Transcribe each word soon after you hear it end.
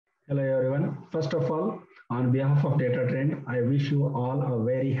Hello everyone. First of all, on behalf of DataTrained, I wish you all a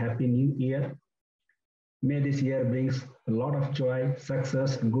very happy new year. May this year brings a lot of joy,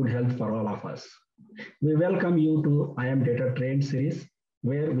 success, and good health for all of us. We welcome you to I Am DataTrained series,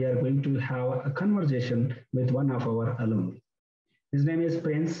 where we are going to have a conversation with one of our alumni. His name is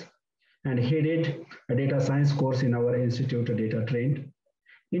Prince, and he did a data science course in our institute, DataTrained.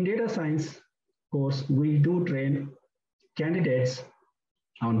 In data science course, we do train candidates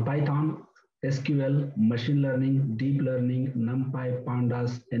on Python, SQL, machine learning, deep learning, NumPy,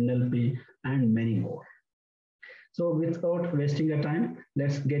 Pandas, NLP, and many more. So without wasting a time,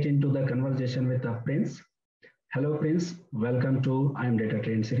 let's get into the conversation with Prince. Hello, Prince. Welcome to I Am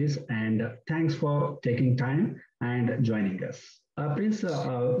DataTrained series, and thanks for taking time and joining us. Prince,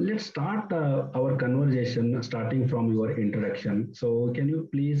 let's start our conversation starting from your introduction. So can you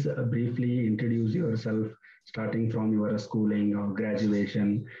please briefly introduce yourself, starting from your schooling or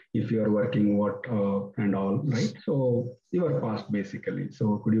graduation, if you are working, what and all, right? So your past basically.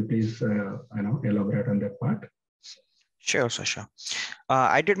 So could you please elaborate on that part? Sure, Sasha.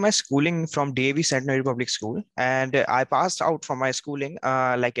 I did my schooling from DAV Centenary Public School, and I passed out from my schooling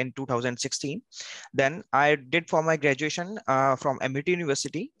like in 2016. Then I did for my graduation from MIT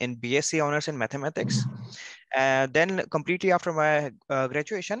University in BSc Honors in Mathematics. Then completely after my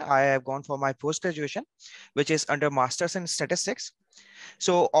graduation, I have gone for my post-graduation, which is under Masters in Statistics.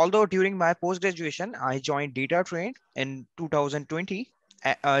 So although during my post-graduation, I joined DataTrained in 2020,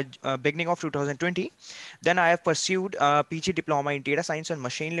 beginning of 2020. Then I have pursued a PG diploma in data science and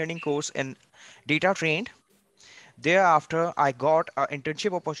machine learning course in DataTrained. Thereafter, I got an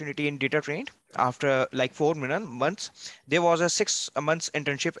internship opportunity in DataTrained. After like 4 months, there was a 6 months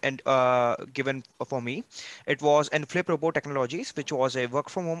internship and given for me. It was in Flip Robot Technologies, which was a work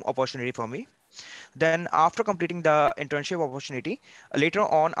from home opportunity for me. Then after completing the internship opportunity, later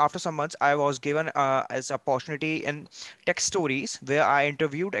on, after some months, I was given as opportunity in Tech Stories, where I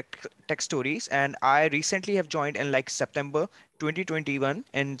interviewed Tech Stories, and I recently have joined in like September 2021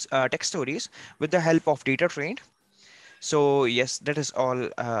 in Tech Stories with the help of DataTrained. So yes, that is all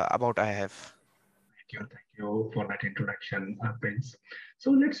about I have. Thank you for that introduction, Prince.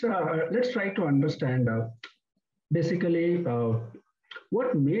 So let's try to understand basically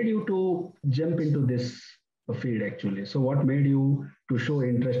what made you to jump into this field actually. So what made you to show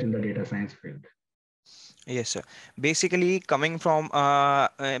interest in the data science field? Yes, sir. Basically, coming from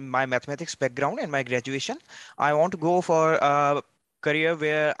my mathematics background and my graduation, I want to go for a career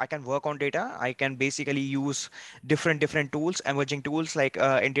where I can work on data. I can basically use different tools, emerging tools. Like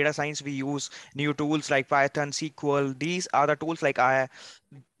in data science, we use new tools like Python, SQL. These are the tools like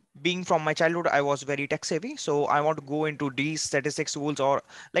being from my childhood, I was very tech savvy. So I want to go into these statistics tools or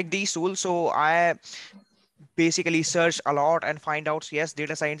like these tools. So I basically search a lot and find out, yes,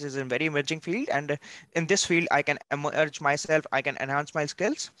 data science is a very emerging field, and in this field I can emerge myself, I can enhance my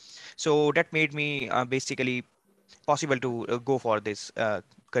skills. So that made me basically possible to go for this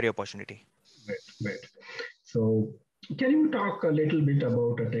career opportunity. Great. So can you talk a little bit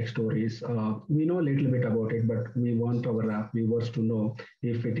about Tech Stories? We know a little bit about it, but we want our viewers to know,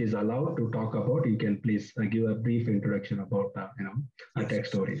 if it is allowed to talk about. You can please give a brief introduction about Yes, Tech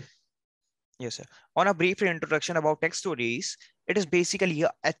Stories. Yes, sir. On a brief introduction about Tech Stories, it is basically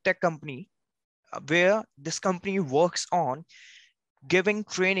a tech company where this company works on giving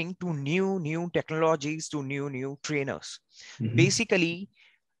training to new technologies to new trainers. Mm-hmm. Basically,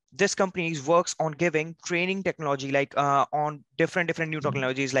 this company works on giving training technology like on different new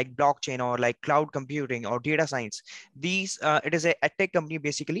technologies like blockchain or like cloud computing or data science. These it is a tech company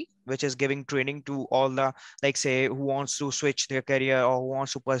basically which is giving training to all the, like, say, who wants to switch their career or who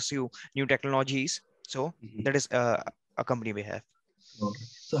wants to pursue new technologies. So that is a company we have. Okay.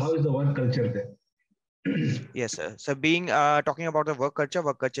 So how is the work culture there? Yes, sir. So being talking about the work culture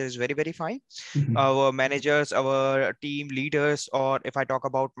is very fine. Our managers, our team leaders, or if I talk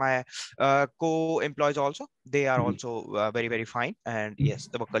about my co-employees also, they are also very fine. And yes,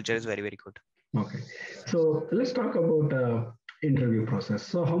 the work culture is very good. Okay. So let's talk about interview process.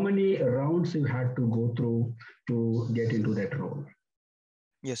 So how many rounds you had to go through to get into that role?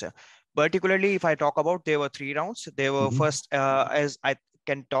 Yes, sir. Particularly if I talk about, there were 3 rounds. There were first, as I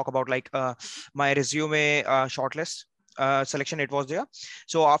can talk about, like my resume shortlist selection, it was there.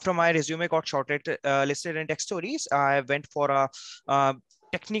 So after my resume got shortlisted listed in Tech Stories, I went for a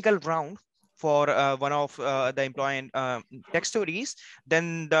technical round for one of the employee in Tech Stories.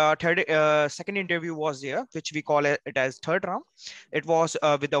 Then the second interview was there, which we call it as third round. It was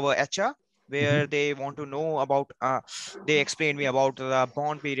with our HR, where they want to know about, they explained me about the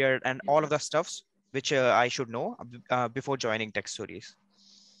bond period and all of the stuffs which I should know before joining Tech Stories.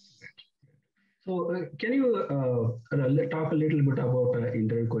 So can you talk a little bit about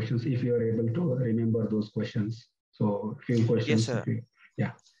interview questions if you are able to remember those questions? So few Yes, questions, sir. if you,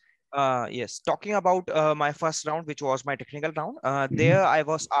 yeah. Yes, talking about my first round, which was my technical round, there Mm-hmm. I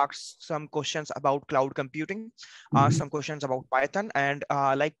was asked some questions about cloud computing, asked Mm-hmm. some questions about Python, and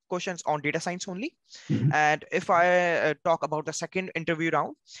like questions on data science only. Mm-hmm. And if I talk about the second interview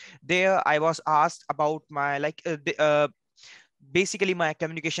round, there I was asked about my basically my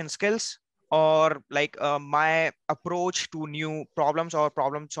communication skills, or like my approach to new problems or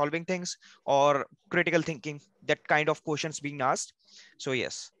problem solving things, or critical thinking, that kind of questions being asked. So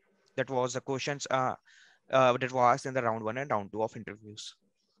yes, that was the questions that was asked in the round one and round two of interviews.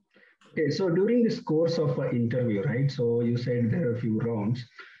 Okay, so during this course of interview, right? So you said there are a few rounds.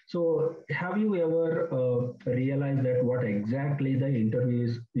 So have you ever realized that what exactly the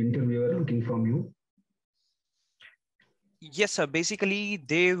interviewer looking from you? Yes, sir. Basically,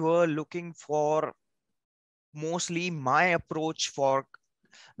 they were looking for mostly my approach for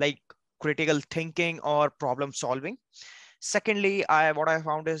like critical thinking or problem solving. Secondly, what I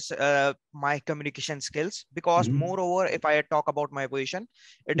found is my communication skills, because Mm-hmm. moreover, if I talk about my position,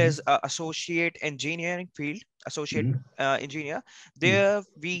 it Mm-hmm. is associate engineering field, associate Mm-hmm. engineer. There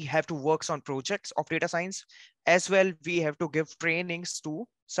we have to work on projects of data science, as well we have to give trainings to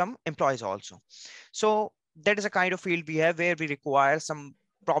some employees also. So that is a kind of field we have where we require some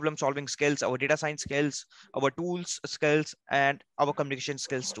problem solving skills, our data science skills, our tools skills, and our communication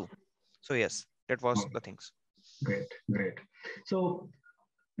skills too. So yes, that was Okay, the things. great, great. So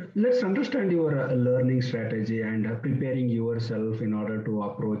let's understand your learning strategy and preparing yourself in order to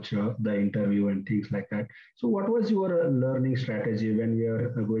approach the interview and things like that. So, what was your learning strategy when we are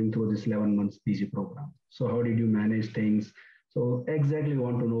going through this 11 months PG program? So, how did you manage things? So, exactly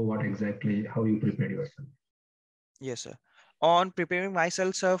want to know what exactly how you prepared yourself. Yes, sir. On preparing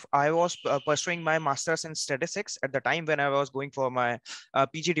myself, sir, I was pursuing my master's in statistics at the time when I was going for my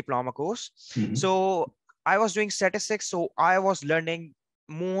PG diploma course. Mm-hmm. So I was doing statistics, so I was learning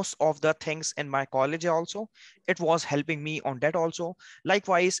most of the things in my college also. It was helping me on that also.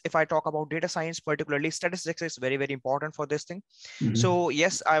 Likewise, if I talk about data science, particularly statistics is very, very important for this thing. Mm-hmm. So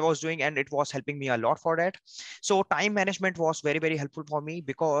yes, I was doing, and it was helping me a lot for that. So time management was very, very helpful for me,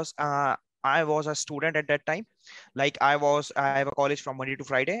 because I was a student at that time. Like I have a college from Monday to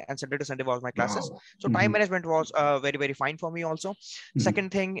Friday, and Sunday to Sunday was my classes. Wow. So time Mm-hmm. management was very, very fine for me also. Mm-hmm.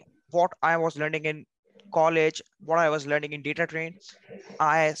 Second thing, what I was learning in college, what I was learning in data train,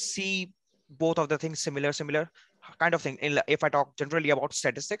 I see both of the things similar kind of thing. If I talk generally about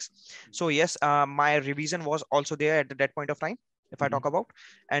statistics, so yes, my revision was also there at that point of time, if I talk about.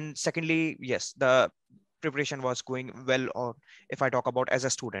 And secondly, yes, the preparation was going well. Or if I talk about as a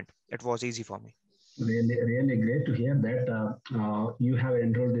student, it was easy for me. Really, really great to hear that you have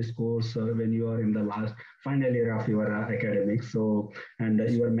enrolled this course when you are in the last final year of your academics. So, and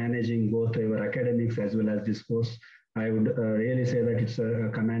Yes. you are managing both your academics as well as this course. I would really say that it's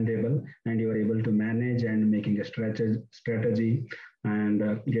commendable, and you are able to manage and making a strategy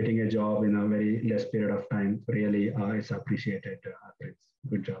and getting a job in a very less period of time. Really, it's appreciated. Prince.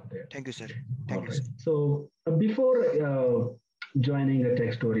 Good job there. Thank you, sir. All Thank you, right. sir. So, before joining the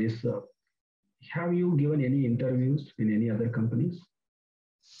Tech Stories, have you given any interviews in any other companies?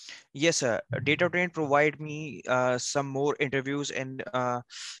 Yes, sir. DataTrained provide me some more interviews in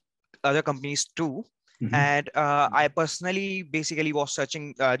other companies too. Mm-hmm. And I personally basically was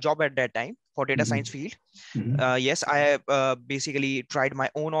searching a job at that time for data Mm-hmm. science field. Mm-hmm. Yes, I basically tried my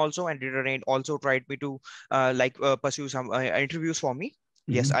own also, and DataTrained also tried me to pursue some interviews for me.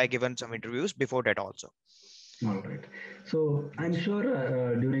 Yes, I Mm-hmm. given some interviews before that also. All right. So I'm Yes. sure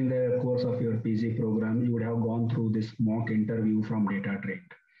during the course of your PG program, you would have gone through this mock interview from DataTrained,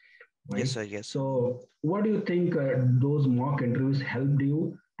 Yes, right? sir. Yes. So what do you think those mock interviews helped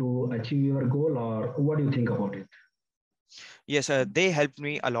you to achieve your goal, or what do you think about it? Yes, they helped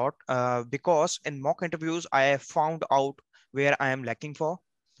me a lot because in mock interviews, I found out where I am lacking for.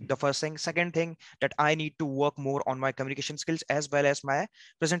 The first thing. Second thing, that I need to work more on my communication skills as well as my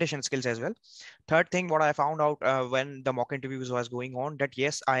presentation skills as well. Third thing, what I found out when the mock interviews was going on, that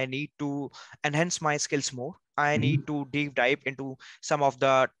yes, I need to enhance my skills more. I need Mm-hmm. to deep dive into some of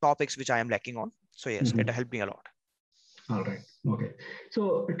the topics which I am lacking on. So yes, it Mm-hmm. helped me a lot. All right. Okay.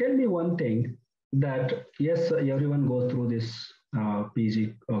 So tell me one thing that yes, everyone goes through this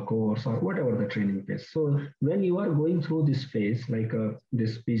PG course or whatever the training phase. So when you are going through this phase, like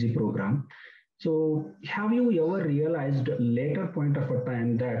this PG program, so have you ever realized later point of a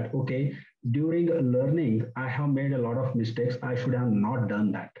time that, okay, during learning, I have made a lot of mistakes. I should have not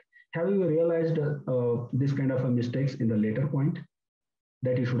done that. Have you realized this kind of a mistakes in the later point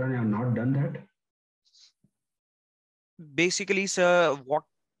that you should have not done that? Basically, sir, what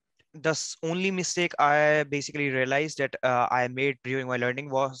only mistake I basically realized that I made during my learning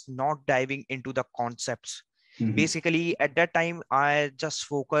was not diving into the concepts. Basically, at that time, I just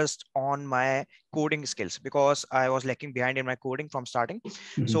focused on my coding skills because I was lacking behind in my coding from starting.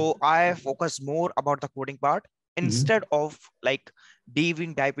 So I focused more about the coding part instead of like dive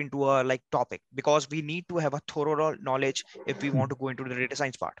into a like topic, because we need to have a thorough knowledge if we want to go into the data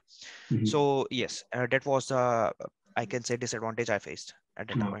science part. So yes, that was the I can say disadvantage I faced at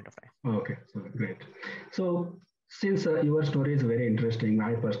that point of time. Okay, so great. So since your story is very interesting,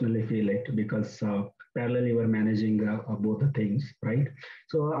 I personally feel it because parallel you are managing both the things, right?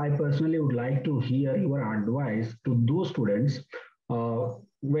 So I personally would like to hear your advice to those students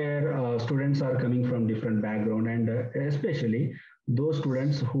where students are coming from different background, and especially those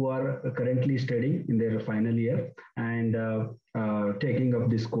students who are currently studying in their final year and taking up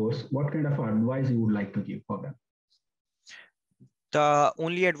this course. What kind of advice you would like to give for them? The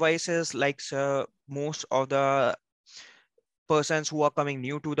only advice is like, sir, most of the persons who are coming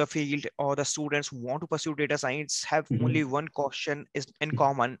new to the field or the students who want to pursue data science have only one question is in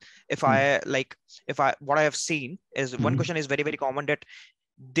common. If I like, if I what I have seen is one question is very common, that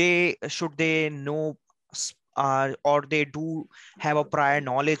they know or they do have a prior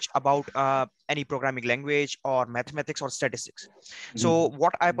knowledge about any programming language or mathematics or statistics. So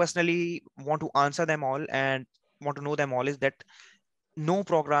what I personally want to answer them all and want to know them all is that no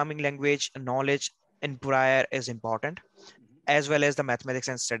programming language knowledge in prior is important, as well as the mathematics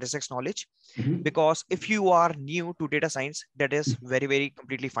and statistics knowledge. Because if you are new to data science, that is very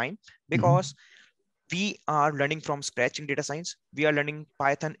completely fine, because we are learning from scratch in data science. We are learning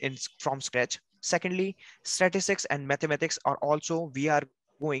Python from scratch. Secondly, statistics and mathematics are also we are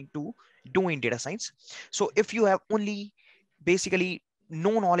going to do in data science. So if you have only basically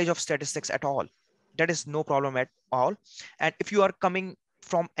no knowledge of statistics at all, that is no problem at all. And if you are coming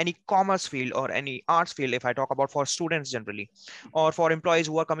from any commerce field or any arts field, if I talk about for students generally, or for employees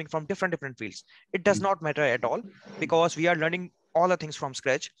who are coming from different fields, it does not matter at all, because we are learning all the things from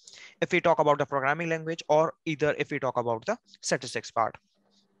scratch if we talk about the programming language or either if we talk about the statistics part.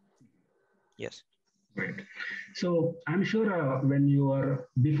 Yes. Right. So I'm sure when you are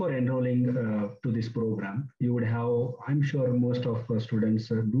before enrolling to this program, you would have, I'm sure most of students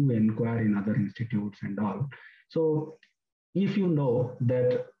do inquire in other institutes and all. So if you know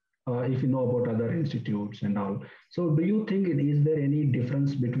that, if you know about other institutes and all, so do you think is there any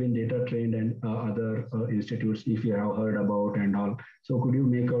difference between DataTrained and other institutes if you have heard about and all? So could you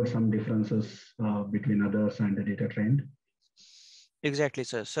make out some differences between others and the DataTrained? Exactly,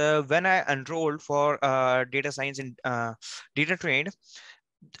 sir. So when I enrolled for data science in DataTrained,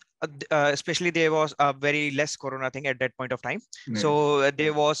 especially there was a very less corona thing at that point of time. So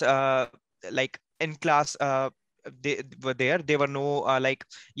there was like in class they were there. There were no like,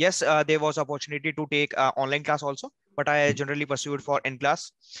 yes, there was opportunity to take online class also, but I generally pursued for in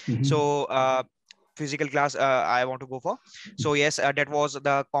class. So physical class I want to go for. So yes, that was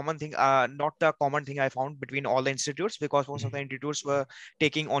the common thing, not the common thing I found between all the institutes, because most of the institutes were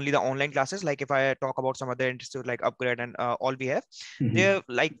taking only the online classes. Like if I talk about some other institute like Upgrade and all we have, there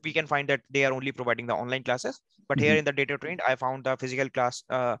like we can find that they are only providing the online classes. But here in the DataTrained, I found the physical class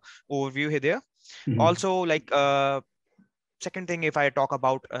overview here there. Also, like second thing, if I talk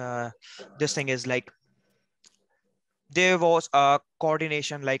about this thing is like, there was a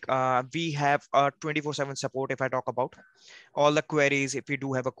coordination, like we have a 24/7 support. If I talk about all the queries, if we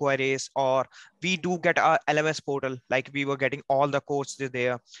do have a queries, or we do get our LMS portal, like we were getting all the courses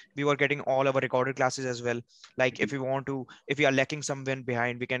there, we were getting all our recorded classes as well. Like if we want to, if we are lacking somewhere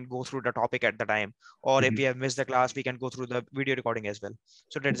behind, we can go through the topic at the time, or if we have missed the class, we can go through the video recording as well.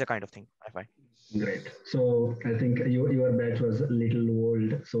 So that is the kind of thing I find. Great. So I think your batch was a little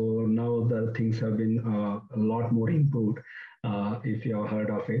old. So now the things have been a lot more improved, if you have heard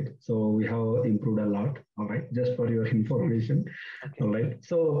of it. So we have improved a lot. All right. Just for your information. Okay. All right.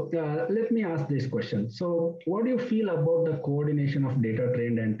 So let me ask this question. So what do you feel about the coordination of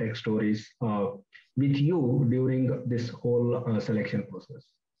DataTrained and tech stories with you during this whole selection process?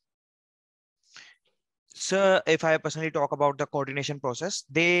 So if I personally talk about the coordination process,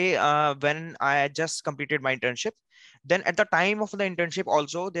 they when I just completed my internship, then at the time of the internship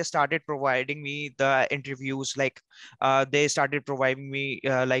also they started providing me the interviews, like they started providing me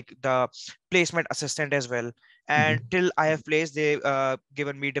like the placement assistant as well. And till I have placed, they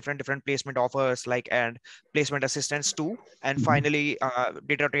given me different placement offers, like, and placement assistants too. And finally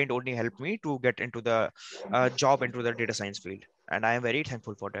DataTrained only helped me to get into the job into the data science field, and I am very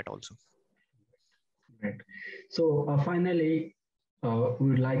thankful for that also. Right. So finally, we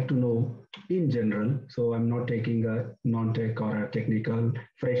would like to know in general. So I'm not taking a non-tech or a technical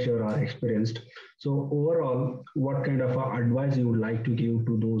fresher or experienced. So overall, what kind of advice you would like to give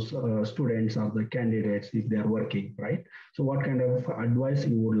to those students or the candidates if they are working, right? So what kind of advice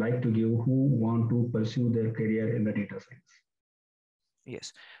you would like to give who want to pursue their career in the data science?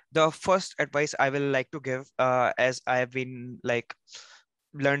 Yes, the first advice I will like to give, as I have been like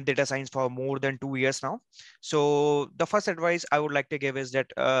learned data science for more than 2 years now. So the first advice I would like to give is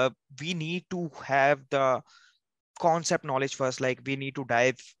that we need to have the concept knowledge first. Like we need to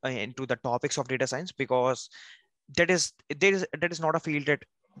dive into the topics of data science, because that is not a field that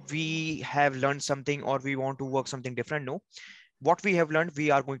we have learned something or we want to work something different. No, what we have learned, we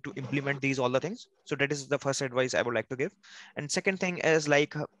are going to implement these all the things. So that is the first advice I would like to give. And second thing is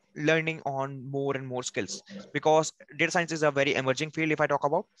like learning on more and more skills, because data science is a very emerging field. If I talk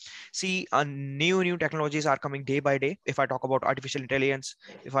about, see, new technologies are coming day by day. If I talk about artificial intelligence,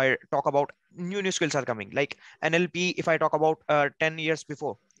 if I talk about new skills are coming, like NLP. If I talk about 10 years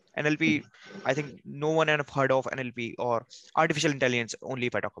before, NLP, I think no one have heard of NLP or artificial intelligence, only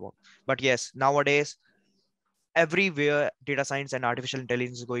if I talk about. But yes, nowadays everywhere data science and artificial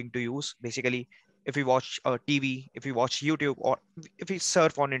intelligence is going to use. Basically, if we watch TV, if we watch YouTube, or if we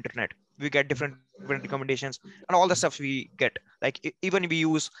surf on internet, we get different recommendations and all the stuff we get. Like even we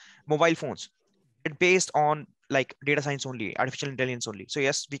use mobile phones, it based on like data science only, artificial intelligence only. So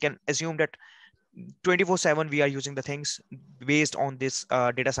yes, we can assume that 24/7 we are using the things based on this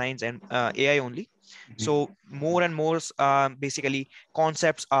data science and AI only. So more and more basically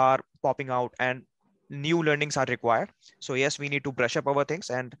concepts are popping out and new learnings are required. So yes, we need to brush up our things,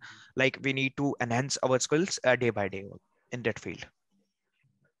 and like we need to enhance our skills day by day in that field.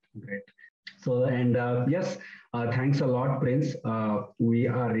 Great. So, and yes, thanks a lot, Prince. We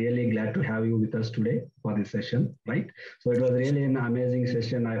are really glad to have you with us today for this session, right? So it was really an amazing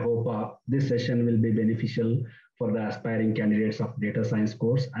session. I hope this session will be beneficial for the aspiring candidates of data science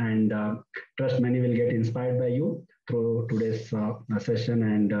course, and trust many will get inspired by you through today's session.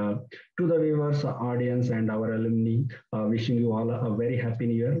 And to the viewers, audience, and our alumni, wishing you all a very happy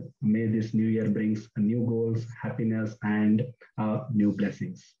new year. May this new year brings new goals, happiness, and new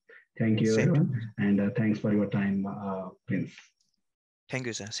blessings. Thank you, Same to, everyone. And thanks for your time, Prince. thank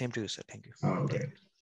you, sir. Same to you, sir. Thank you. All Thank you. right.